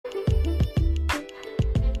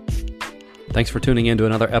Thanks for tuning in to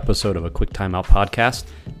another episode of a Quick Timeout podcast.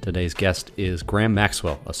 Today's guest is Graham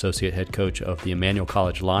Maxwell, Associate Head Coach of the Emmanuel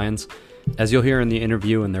College Lions. As you'll hear in the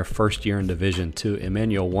interview, in their first year in Division II,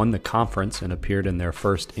 Emmanuel won the conference and appeared in their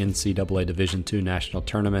first NCAA Division II national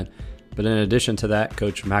tournament. But in addition to that,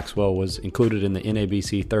 Coach Maxwell was included in the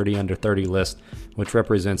NABC 30 under 30 list, which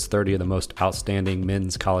represents 30 of the most outstanding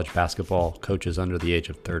men's college basketball coaches under the age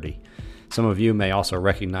of 30. Some of you may also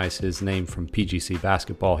recognize his name from PGC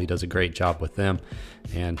basketball. He does a great job with them,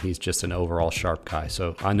 and he's just an overall sharp guy.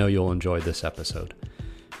 So I know you'll enjoy this episode.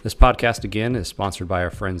 This podcast, again, is sponsored by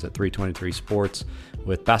our friends at 323 Sports.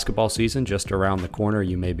 With basketball season just around the corner,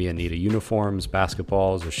 you may be in need of uniforms,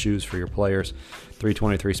 basketballs, or shoes for your players.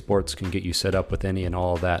 323 Sports can get you set up with any and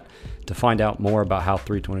all of that. To find out more about how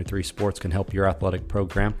 323 Sports can help your athletic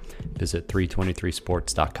program, visit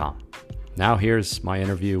 323sports.com. Now here's my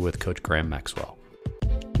interview with Coach Graham Maxwell.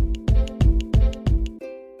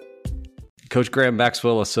 Coach Graham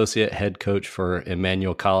Maxwell, Associate Head Coach for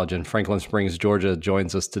Emmanuel College in Franklin Springs, Georgia,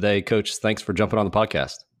 joins us today. Coach, thanks for jumping on the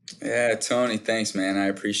podcast. Yeah, Tony, thanks, man. I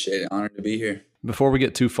appreciate it. Honored to be here. Before we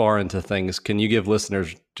get too far into things, can you give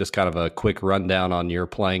listeners just kind of a quick rundown on your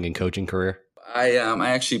playing and coaching career? I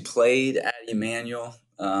actually played at Emmanuel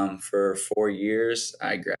for 4 years.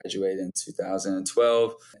 I graduated in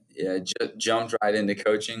 2012. Yeah, jumped right into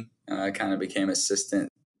coaching. I kind of became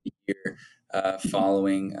assistant here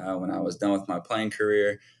following when I was done with my playing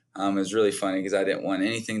career. It was really funny because I didn't want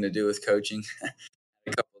anything to do with coaching.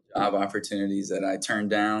 A couple of job opportunities that I turned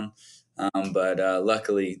down. But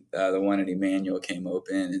luckily, the one at Emmanuel came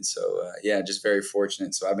open. And so, just very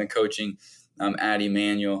fortunate. So I've been coaching at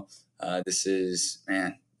Emmanuel. This is,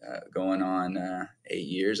 going on 8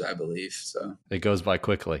 years, I believe. So it goes by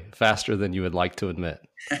quickly, faster than you would like to admit.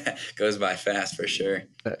 Goes by fast for sure.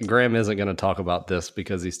 Graham isn't going to talk about this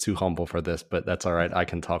because he's too humble for this, but that's all right. I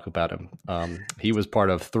can talk about him. He was part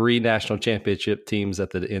of 3 national championship teams at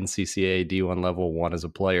the NCCAA D1 level, 1 as a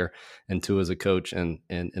player and 2 as a coach. And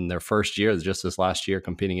in their first year, just this last year,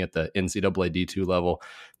 competing at the NCAA D2 level,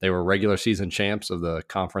 they were regular season champs of the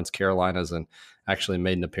Conference Carolinas and actually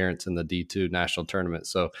made an appearance in the D2 national tournament.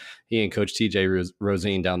 So he and Coach TJ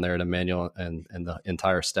Rosine down there at Emmanuel and the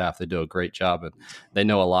entire staff, they do a great job and they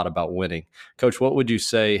know a lot about winning. Coach, what would you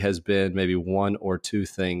say has been maybe 1 or 2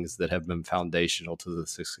 things that have been foundational to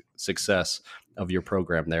the success of your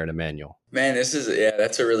program there at Emmanuel? Man,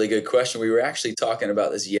 that's a really good question. We were actually talking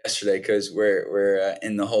about this yesterday because we're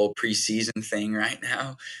in the whole preseason thing right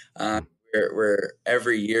now. Where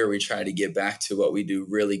every year we try to get back to what we do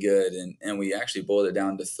really good, and we actually boiled it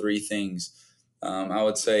down to 3 things. I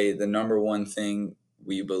would say the number one thing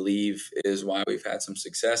we believe is why we've had some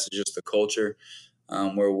success is just the culture.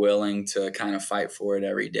 We're willing to kind of fight for it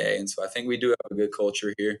every day, and so I think we do have a good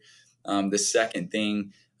culture here. The second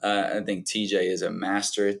thing, I think TJ is a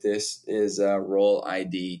master at this, is role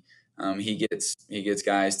ID. He gets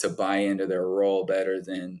guys to buy into their role better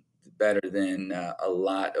than a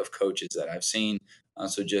lot of coaches that I've seen.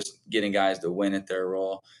 So just getting guys to win at their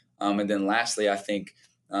role. And then lastly, I think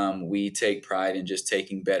we take pride in just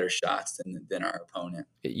taking better shots than our opponent.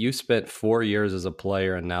 You spent 4 years as a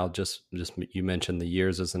player, and now just you mentioned the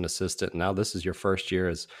years as an assistant. Now this is your first year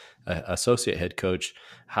as associate head coach.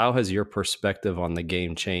 How has your perspective on the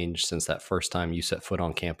game changed since that first time you set foot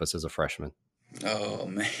on campus as a freshman? Oh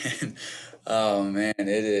man,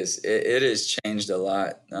 it has changed a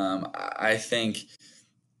lot. I think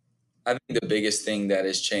the biggest thing that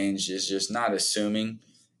has changed is just not assuming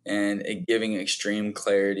and giving extreme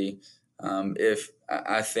clarity.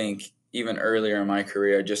 I think even earlier in my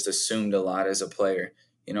career, I just assumed a lot as a player.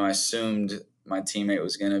 I assumed my teammate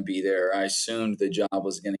was going to be there. I assumed the job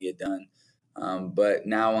was going to get done. But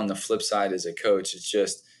now on the flip side as a coach, it's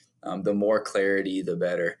just the more clarity, the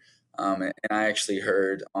better. And I actually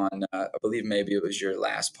heard on, I believe maybe it was your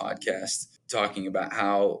last podcast, talking about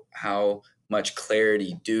how much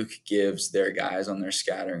clarity Duke gives their guys on their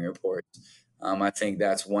scattering reports. I think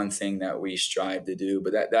that's one thing that we strive to do,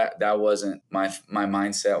 but that wasn't my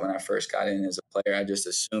mindset when I first got in as a player. I just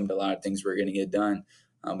assumed a lot of things were going to get done,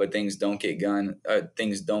 but things don't get done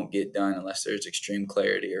unless there's extreme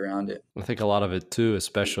clarity around it. I think a lot of it too,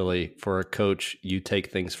 especially for a coach, you take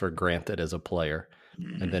things for granted as a player.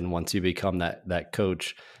 Mm-hmm. And then once you become that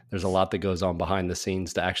coach, there's a lot that goes on behind the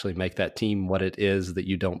scenes to actually make that team what it is that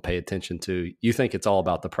you don't pay attention to. You think it's all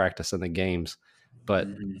about the practice and the games, but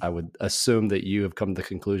I would assume that you have come to the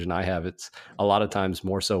conclusion I have. It's a lot of times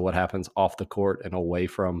more so what happens off the court and away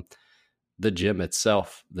from the gym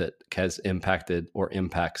itself that has impacted or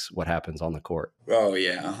impacts what happens on the court. Oh,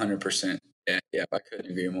 yeah, 100%. Yeah, I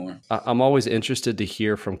couldn't agree more. I'm always interested to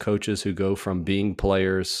hear from coaches who go from being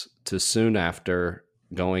players to soon after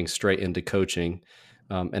going straight into coaching,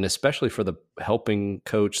 and especially for the helping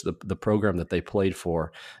coach the program that they played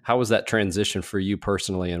for. How was that transition for you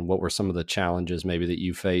personally, and what were some of the challenges maybe that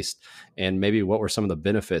you faced, and maybe what were some of the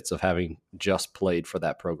benefits of having just played for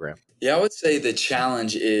that program? Yeah, I would say the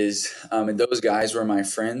challenge is, and those guys were my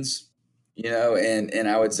friends, and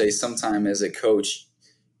I would say sometime as a coach,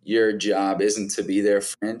 your job isn't to be their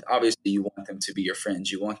friend. Obviously, you want them to be your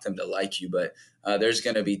friends. You want them to like you, but there's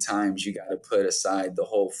going to be times you got to put aside the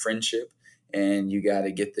whole friendship and you got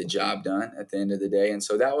to get the job done at the end of the day. And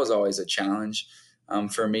so that was always a challenge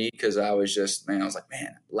for me because I was just, man, I was like,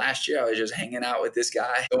 man, last year I was just hanging out with this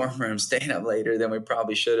guy in the dorm room, staying up later than we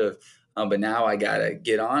probably should have. But now I got to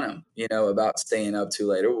get on him, about staying up too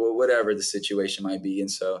late or whatever the situation might be. And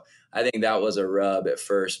so I think that was a rub at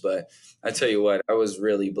first. But I tell you what, I was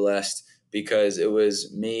really blessed because it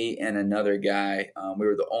was me and another guy. We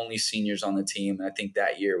were the only seniors on the team. And I think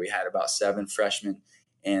that year we had about 7 freshmen,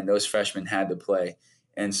 and those freshmen had to play.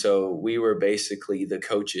 And so we were basically the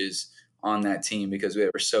coaches on that team because we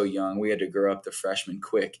were so young. We had to grow up the freshmen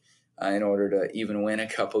quick in order to even win a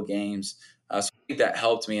couple games. So I think that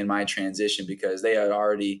helped me in my transition because they had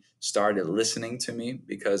already started listening to me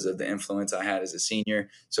because of the influence I had as a senior.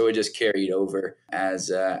 So it just carried over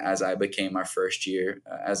as I became my first year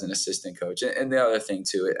as an assistant coach. And the other thing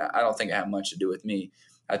too, I don't think it had much to do with me.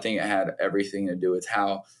 I think it had everything to do with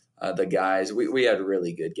how the guys, we had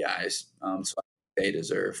really good guys. So they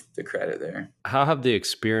deserve the credit there. How have the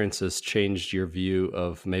experiences changed your view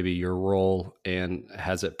of maybe your role, and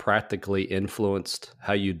has it practically influenced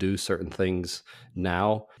how you do certain things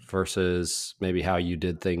now versus maybe how you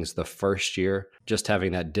did things the first year, just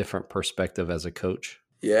having that different perspective as a coach?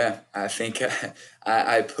 Yeah, I think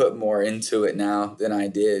I put more into it now than I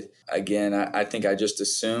did. Again, I think I just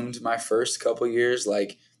assumed my first couple years,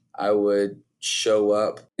 like I would show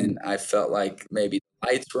up and I felt like maybe the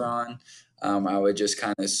lights were on. I would just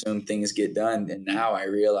kind of assume things get done. And now I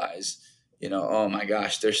realize, oh my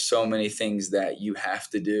gosh, there's so many things that you have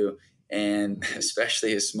to do. And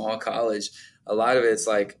especially a small college, a lot of it's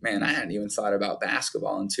like, man, I hadn't even thought about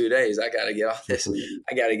basketball in 2 days. I got to get all this.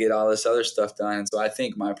 I got to get all this other stuff done. And so I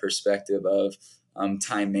think my perspective of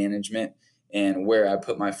time management and where I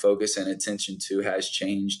put my focus and attention to has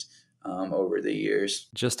changed over the years.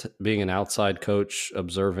 Just being an outside coach,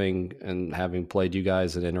 observing and having played you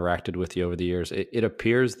guys and interacted with you over the years, it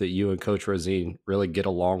appears that you and Coach Rosine really get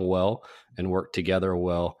along well and work together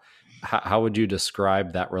well. How would you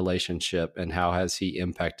describe that relationship, and how has he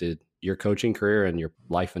impacted your coaching career and your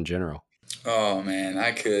life in general? Oh man,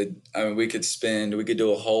 we could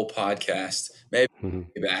do a whole podcast, maybe Mhm.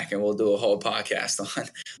 back and we'll do a whole podcast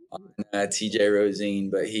on TJ Rosine,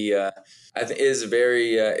 but I think is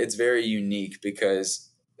very, it's very unique because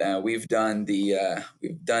we've done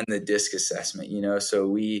the disc assessment,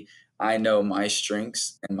 so I know my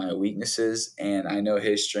strengths and my weaknesses, and I know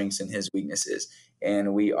his strengths and his weaknesses,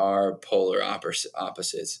 and we are polar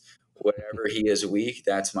opposites. Whatever he is weak,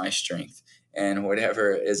 that's my strength. And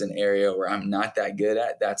whatever is an area where I'm not that good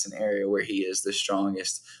at, that's an area where he is the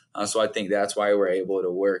strongest. So I think that's why we're able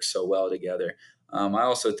to work so well together. I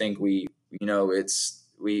also think we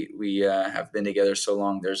have been together so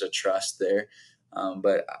long. There's a trust there,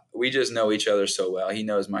 but we just know each other so well. He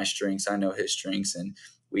knows my strengths, I know his strengths and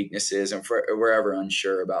weaknesses. And if we're ever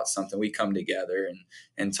unsure about something, we come together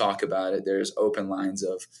and talk about it. There's open lines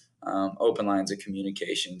of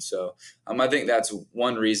communication. So I think that's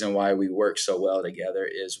one reason why we work so well together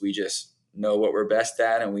is we just know what we're best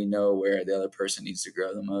at and we know where the other person needs to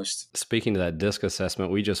grow the most. Speaking of that disc assessment,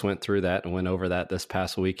 we just went through that and went over that this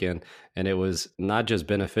past weekend, and it was not just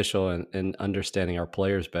beneficial in understanding our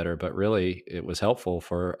players better, but really it was helpful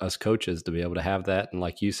for us coaches to be able to have that. And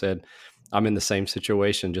like you said, I'm in the same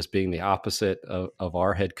situation, just being the opposite of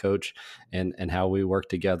our head coach and how we work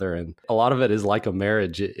together. And a lot of it is like a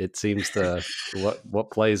marriage. It seems to what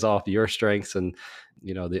plays off your strengths and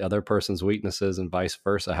the other person's weaknesses and vice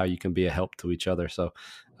versa, how you can be a help to each other. So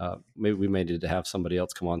maybe we may need to have somebody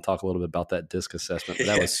else come on and talk a little bit about that disc assessment. But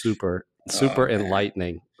that was super Oh,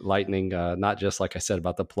 enlightening, not just like I said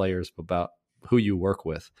about the players, but about who you work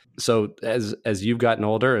with. So as you've gotten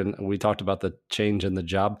older, and we talked about the change in the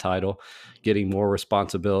job title, getting more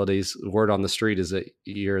responsibilities, word on the street is that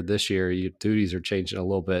this year your duties are changing a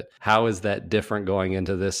little bit. How is that different going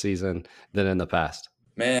into this season than in the past?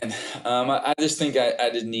 man, I just think I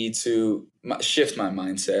did need to shift my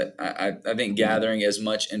mindset. I think gathering as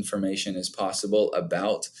much information as possible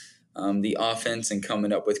about the offense and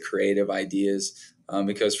coming up with creative ideas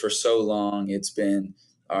because for so long it's been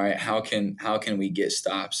all right. How can we get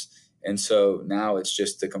stops? And so now it's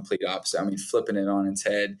just the complete opposite. I mean, flipping it on its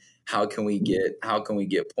head. How can we get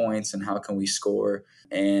points, and how can we score?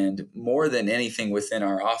 And more than anything within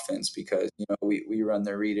our offense, because we run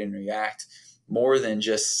the read and react, more than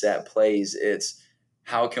just set plays. It's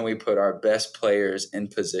how can we put our best players in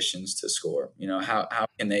positions to score? How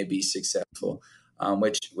can they be successful?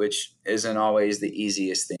 Which isn't always the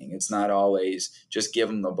easiest thing. It's not always just give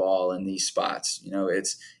them the ball in these spots.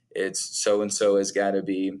 It's so and so has got to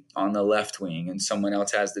be on the left wing, and someone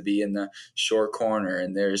else has to be in the short corner,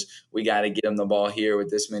 and we got to get them the ball here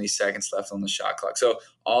with this many seconds left on the shot clock. So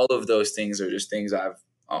all of those things are just things I've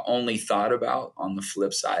only thought about on the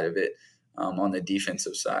flip side of it, on the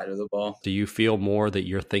defensive side of the ball. Do you feel more that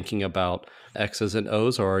you're thinking about X's and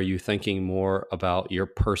O's, or are you thinking more about your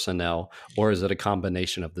personnel, or is it a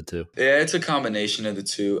combination of the two? Yeah, it's a combination of the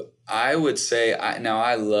two. I would say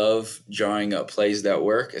I love drawing up plays that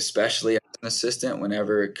work, especially as an assistant.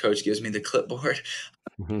 Whenever coach gives me the clipboard,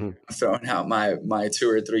 I'm throwing out my two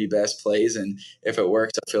or three best plays, and if it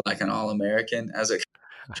works, I feel like an All-American.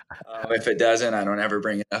 If it doesn't, I don't ever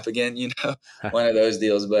bring it up again. One of those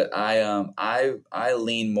deals. But I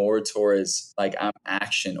lean more towards, like, I'm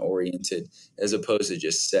action oriented as opposed to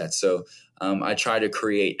just set. So I try to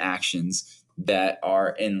create actions that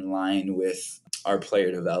are in line with our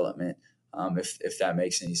player development. If that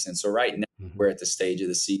makes any sense. So right now we're at the stage of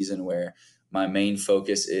the season where my main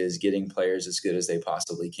focus is getting players as good as they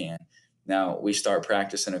possibly can. Now we start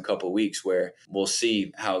practice in a couple weeks where we'll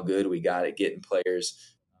see how good we got at getting players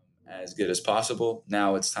as good as possible.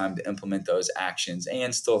 Now it's time to implement those actions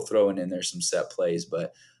and still throwing in there some set plays,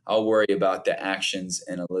 but I'll worry about the actions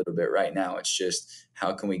in a little bit. Right now, it's just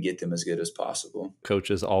how can we get them as good as possible.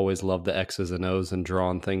 Coaches always love the X's and O's and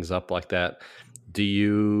drawing things up like that. Do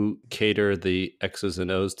you cater the X's and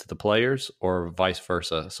O's to the players or vice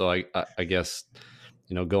versa? So I guess,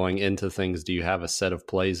 going into things, do you have a set of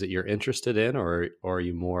plays that you're interested in, or are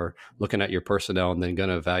you more looking at your personnel and then going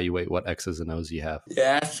to evaluate what X's and O's you have?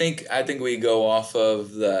 Yeah, I think we go off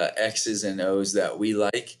of the X's and O's that we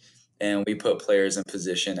like, and we put players in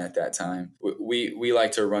position at that time. We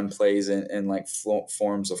like to run plays in like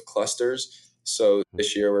forms of clusters. So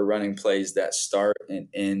this year we're running plays that start and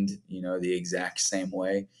end, the exact same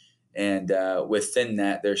way. And within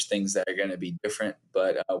that, there's things that are going to be different,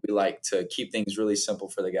 but we like to keep things really simple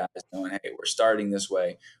for the guys, knowing, hey, we're starting this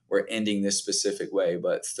way, we're ending this specific way,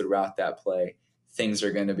 but throughout that play, things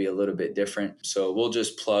are going to be a little bit different. So we'll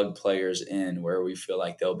just plug players in where we feel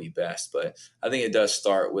like they'll be best. But I think it does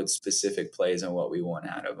start with specific plays and what we want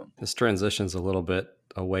out of them. This transitions a little bit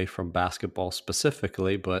away from basketball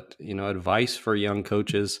specifically, but advice for young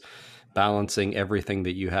coaches balancing everything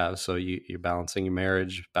that you have. So you're balancing your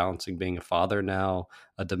marriage, balancing being a father now,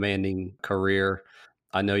 a demanding career.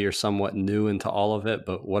 I know you're somewhat new into all of it,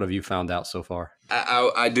 but what have you found out so far?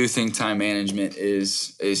 I do think time management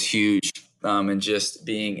is huge, and just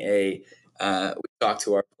being we talk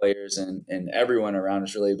to our players and everyone around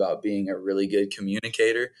us really about being a really good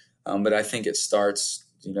communicator. But I think it starts,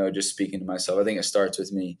 just speaking to myself, I think it starts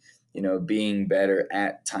with me, being better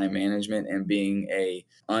at time management and being a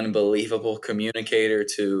unbelievable communicator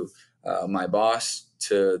to my boss,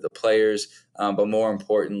 to the players, but more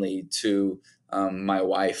importantly to my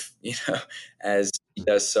wife, as she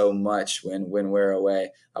does so much when we're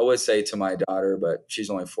away. I would say to my daughter, but she's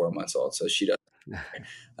only 4 months old, so she doesn't.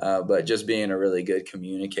 But just being a really good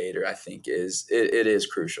communicator, I think it is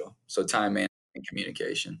crucial. So time management and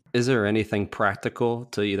communication. Is there anything practical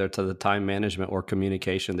to either to the time management or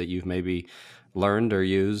communication that you've maybe learned or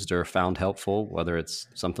used or found helpful, whether it's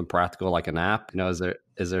something practical like an app?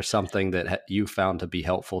 Is there something that you found to be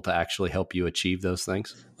helpful to actually help you achieve those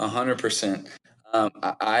things? 100%.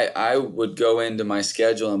 I would go into my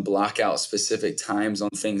schedule and block out specific times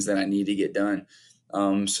on things that I need to get done.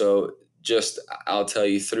 So just, I'll tell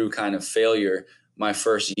you, through kind of failure, my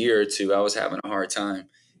first year or two, I was having a hard time.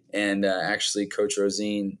 And actually, Coach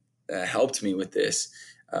Rosine helped me with this.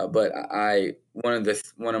 But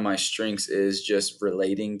one of my strengths is just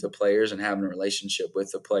relating to players and having a relationship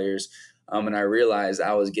with the players. And I realized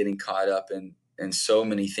I was getting caught up in so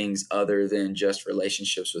many things other than just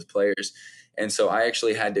relationships with players. And so I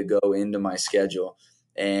actually had to go into my schedule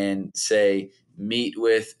and say, meet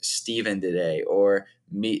with Steven today, or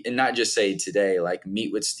meet, and not just say today, like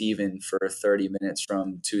meet with Steven for 30 minutes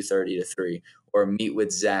from 2:30 to 3, or meet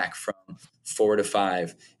with Zach from 4 to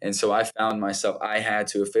 5. And so I found myself, I had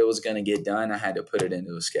to, if it was going to get done, I had to put it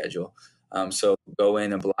into a schedule. So go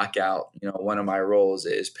in and block out, one of my roles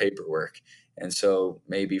is paperwork. And so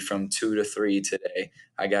maybe from 2 to 3 today,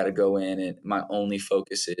 I got to go in and my only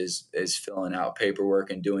focus is filling out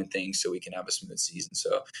paperwork and doing things so we can have a smooth season.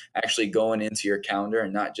 So actually going into your calendar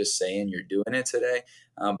and not just saying you're doing it today,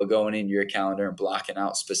 but going into your calendar and blocking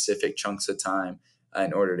out specific chunks of time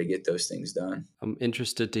in order to get those things done. I'm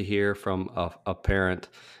interested to hear from a parent.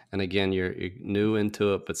 And again, you're new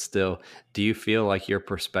into it, but still, do you feel like your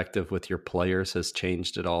perspective with your players has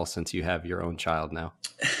changed at all since you have your own child now?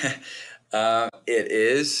 It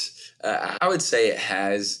is. I would say it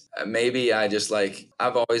has. Maybe I've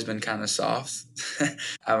always been kind of soft.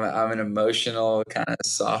 I'm an emotional kind of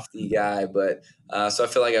softy guy, but so I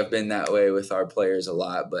feel like I've been that way with our players a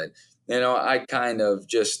lot. But I kind of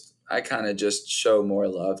just show more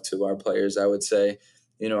love to our players. I would say,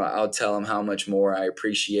 I'll tell them how much more I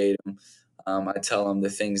appreciate them. I tell them the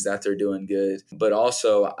things that they're doing good, but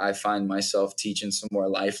also I find myself teaching some more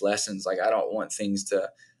life lessons. Like I don't want things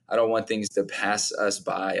to pass us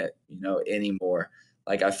by, anymore.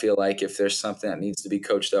 Like I feel like if there's something that needs to be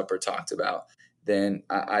coached up or talked about, then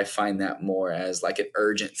I find that more as like an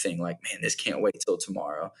urgent thing. Like, man, this can't wait till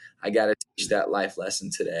tomorrow. I got to teach that life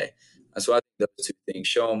lesson today. So I think those two things: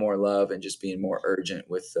 showing more love and just being more urgent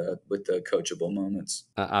with the coachable moments.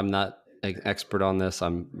 I'm not an expert on this.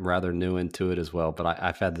 I'm rather new into it as well, but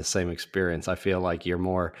I've had the same experience. I feel like you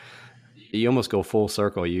almost go full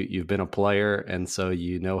circle. You've been a player, and so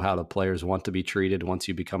you know how the players want to be treated once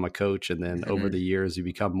you become a coach. And then over the years, you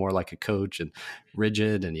become more like a coach and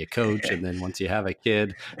rigid, and you coach. And then once you have a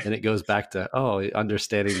kid, then it goes back to,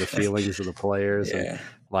 understanding the feelings of the players. Yeah. And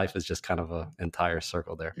life is just kind of an entire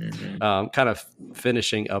circle there. Mm-hmm. Kind of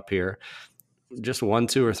finishing up here, just 1,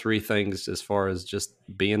 2, or 3 things as far as just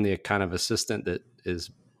being the kind of assistant that is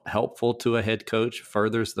helpful to a head coach,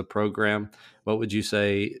 furthers the program. What would you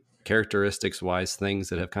say, characteristics wise, things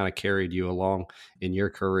that have kind of carried you along in your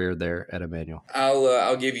career there at Emmanuel?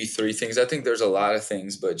 I'll give you 3 things. I think there's a lot of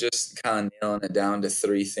things, but just kind of nailing it down to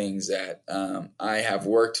 3 things that I have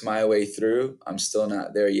worked my way through. I'm still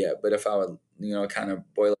not there yet, but if I would, kind of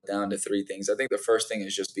boil it down to 3 things, I think the first thing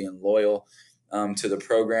is just being loyal to the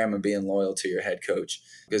program and being loyal to your head coach.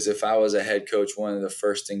 Because if I was a head coach, one of the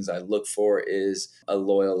first things I look for is a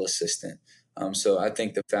loyal assistant. So I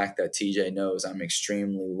think the fact that TJ knows I'm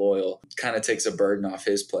extremely loyal kind of takes a burden off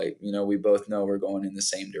his plate. We both know we're going in the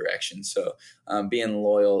same direction. So being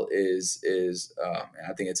loyal is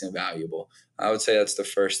I think it's invaluable. I would say that's the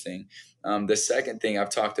first thing. The second thing,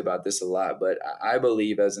 I've talked about this a lot, but I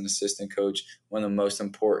believe as an assistant coach, one of the most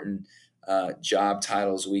important job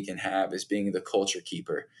titles we can have is being the culture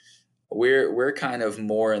keeper. We're kind of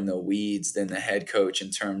more in the weeds than the head coach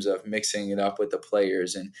in terms of mixing it up with the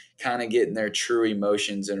players and kind of getting their true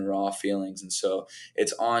emotions and raw feelings. And so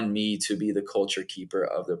it's on me to be the culture keeper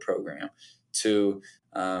of the program, to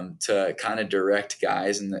kind of direct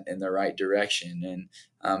guys in the right direction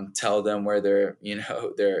and tell them where they're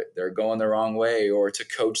going the wrong way, or to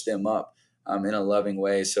coach them up in a loving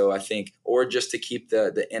way. So I think, or just to keep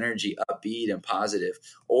the energy upbeat and positive,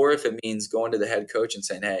 or if it means going to the head coach and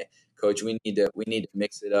saying, hey, coach, we need to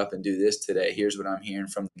mix it up and do this today. Here's what I'm hearing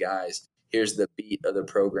from the guys. Here's the beat of the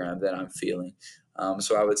program that I'm feeling.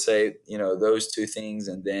 So I would say, those 2 things.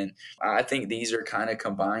 And then I think these are kind of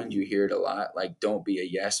combined. You hear it a lot, like, don't be a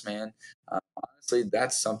yes man. Honestly,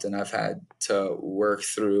 that's something I've had to work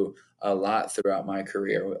through a lot throughout my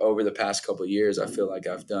career. Over the past couple of years, I feel like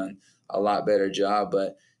I've done a lot better job.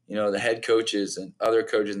 But, the head coaches and other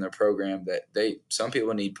coaches in the program, some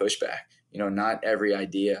people need pushback. Not every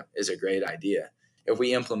idea is a great idea. If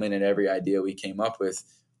we implemented every idea we came up with,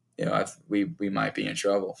 we might be in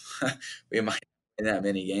trouble. We might in that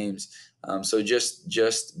many games. So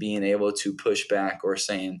just being able to push back or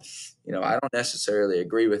saying, I don't necessarily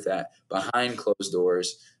agree with that behind closed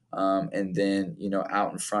doors. And then,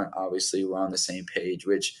 out in front, obviously we're on the same page,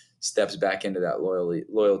 which steps back into that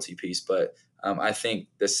loyalty piece. But I think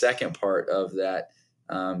the second part of that,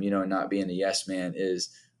 not being a yes man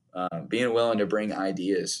is being willing to bring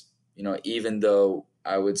ideas. Even though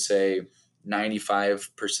I would say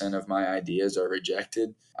 95% of my ideas are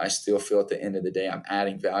rejected, I still feel at the end of the day I'm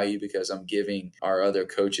adding value because I'm giving our other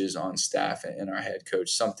coaches on staff and our head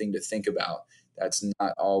coach something to think about. That's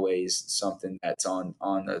not always something that's on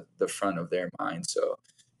the front of their mind. So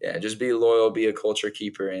yeah, just be loyal, be a culture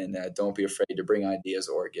keeper, and don't be afraid to bring ideas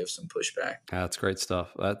or give some pushback. That's great stuff.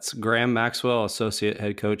 That's Graham Maxwell, Associate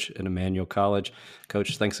Head Coach at Emmanuel College.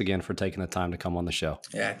 Coach, thanks again for taking the time to come on the show.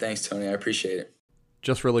 Yeah, thanks, Tony. I appreciate it.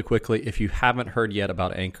 Just really quickly, if you haven't heard yet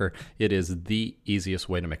about Anchor, it is the easiest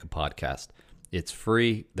way to make a podcast. It's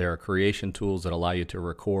free. There are creation tools that allow you to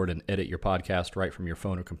record and edit your podcast right from your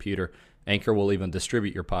phone or computer. Anchor will even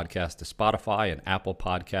distribute your podcast to Spotify and Apple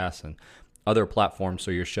Podcasts and other platforms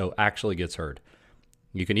so your show actually gets heard.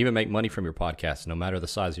 You can even make money from your podcast, no matter the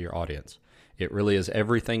size of your audience. It really is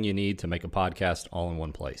everything you need to make a podcast all in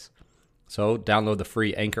one place. So download the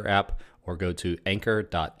free Anchor app or go to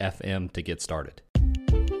anchor.fm to get started.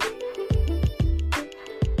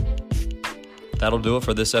 That'll do it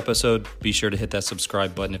for this episode. Be sure to hit that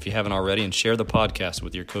subscribe button if you haven't already and share the podcast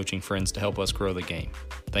with your coaching friends to help us grow the game.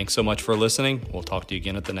 Thanks so much for listening. We'll talk to you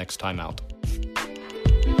again at the next time out.